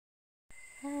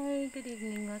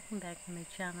evening, welcome back to my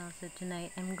channel. So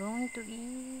tonight I'm going to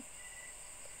eat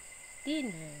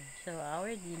dinner. So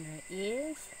our dinner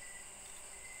is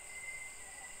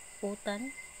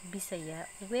utan bisaya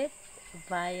with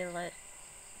violet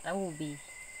ubi.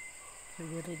 So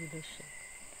really delicious.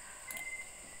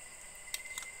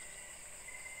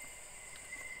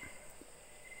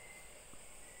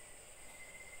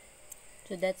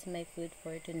 So that's my food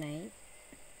for tonight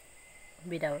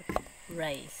without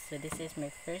rice. So this is my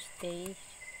first day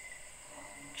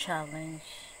challenge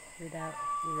without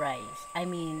rice. I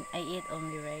mean, I eat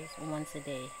only rice once a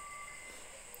day.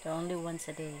 So only once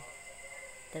a day.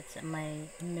 That's my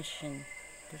mission.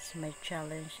 That's my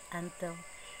challenge until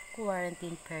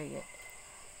quarantine period.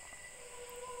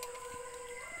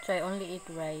 So I only eat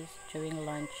rice during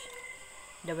lunch.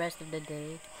 The rest of the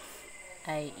day,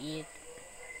 I eat,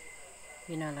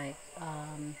 like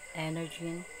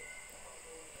energy.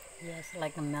 Yes,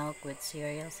 like a milk with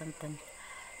cereal, something.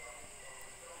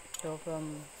 So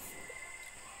from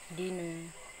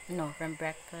dinner, no, from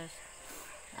breakfast,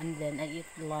 and then I eat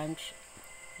lunch,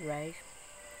 rice,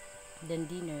 then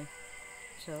dinner.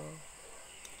 So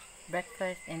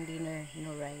breakfast and dinner,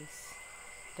 no rice.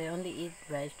 I only eat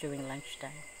rice during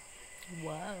lunchtime.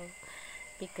 Wow.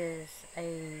 Because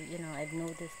I've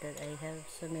noticed that I have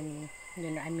so many,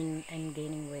 I'm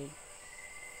gaining weight.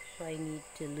 So I need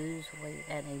to lose weight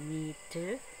and I need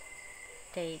to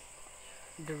take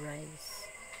the rice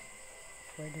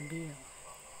for the meal.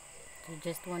 So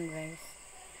just one rice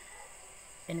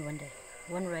in one day.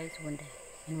 One rice one day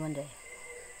in one day.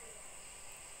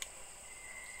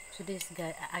 So this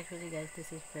guy, actually guys,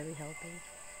 this is very healthy.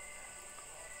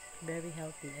 Very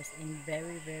healthy, as in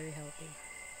very, very healthy.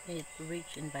 It's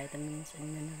rich in vitamins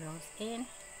and minerals and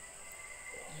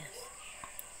yes.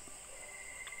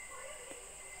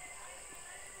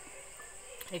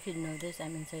 If you notice,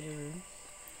 I'm inside the room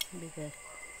because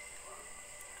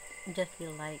I just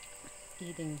feel like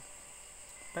eating.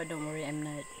 But don't worry, I'm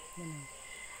not,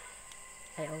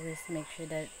 I always make sure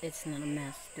that it's not a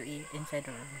mess to eat inside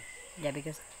the room. Yeah,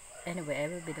 because anyway, I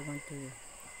will be the one to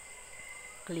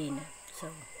clean it. So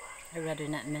I'd rather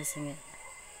not messing it,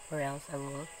 or else I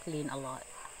will clean a lot.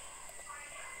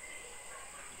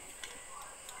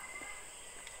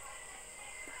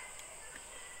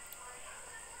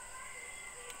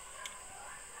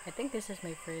 I think this is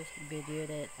my first video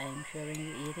that I'm showing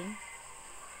you eating.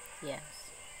 Yes.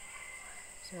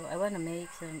 So I want to make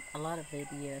a lot of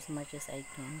videos as much as I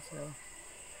can. So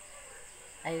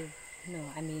I no,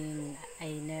 I mean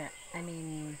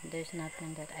there's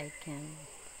nothing that I can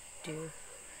do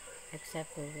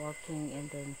except for walking, and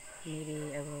then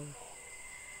maybe I will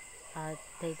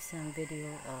take some video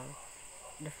of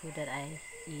the food that I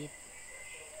eat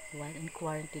while in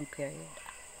quarantine period.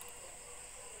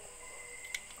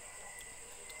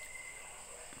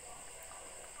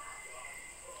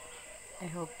 I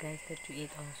hope guys that you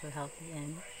eat also healthy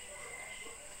and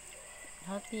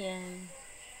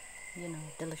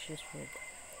delicious food.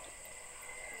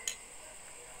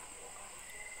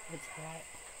 It's hot.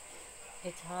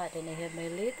 It's hot, and I have my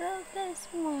little best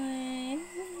one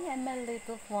and my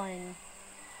little one.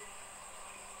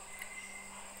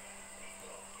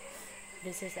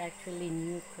 This is actually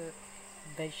new cooked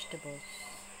vegetables,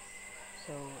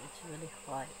 so it's really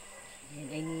hot,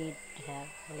 and I need to have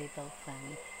a little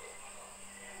fun,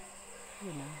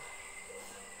 you know.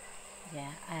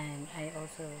 Yeah, and I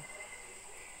also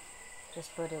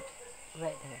just put it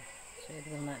right there, so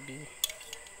it will not be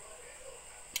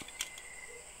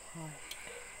hot.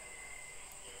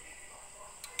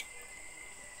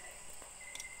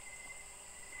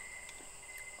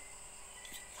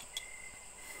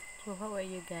 So how are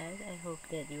you guys? I hope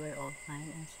that you are all fine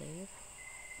and safe.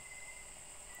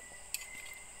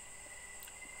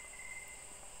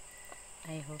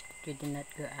 I hope that you did not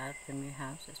go out from your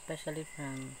house, especially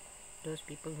from those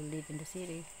people who live in the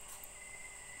city.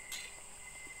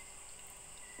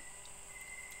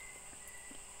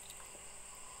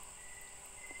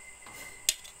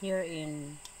 Here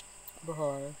in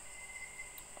Bohol,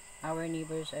 our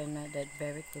neighbors are not that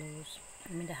very close.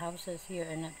 I mean, the houses here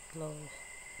are not close.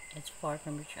 It's far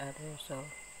from each other, so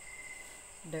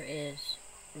there is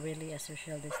really a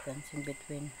social distance in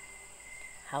between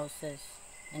houses,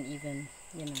 and even,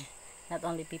 not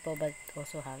only people but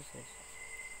also houses.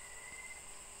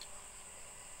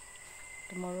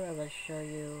 Tomorrow I will show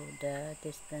you the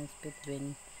distance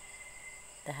between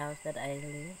the house that I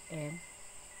live and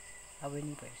our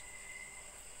neighbors.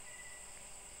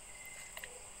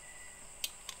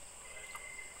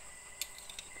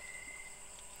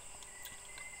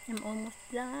 I'm almost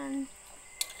done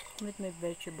with my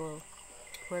vegetable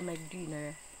for my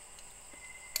dinner.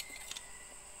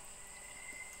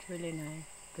 Really nice,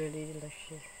 really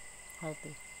delicious,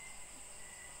 healthy.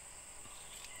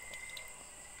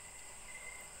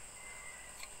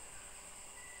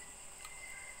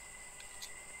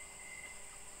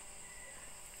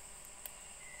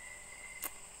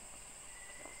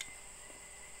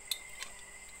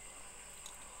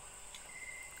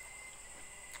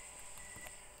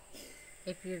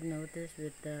 If you've noticed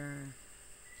with the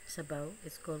sabaw,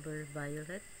 it's color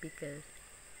violet because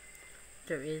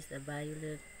there is a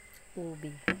violet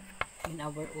ubi in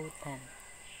our utan,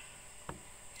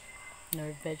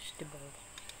 nor vegetables.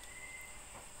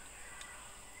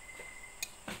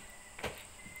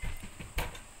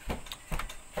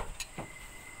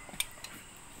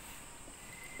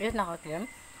 It's not hot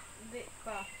Hindi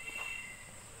pa.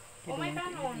 You Oh, don't may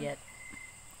want to kanon. eat yet.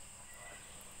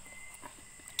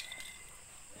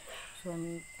 So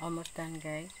I'm almost done,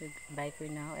 guys. So bye for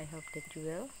now. I hope that you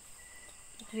will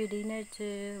eat your dinner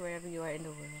too, wherever you are in the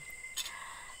world.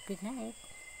 Good night.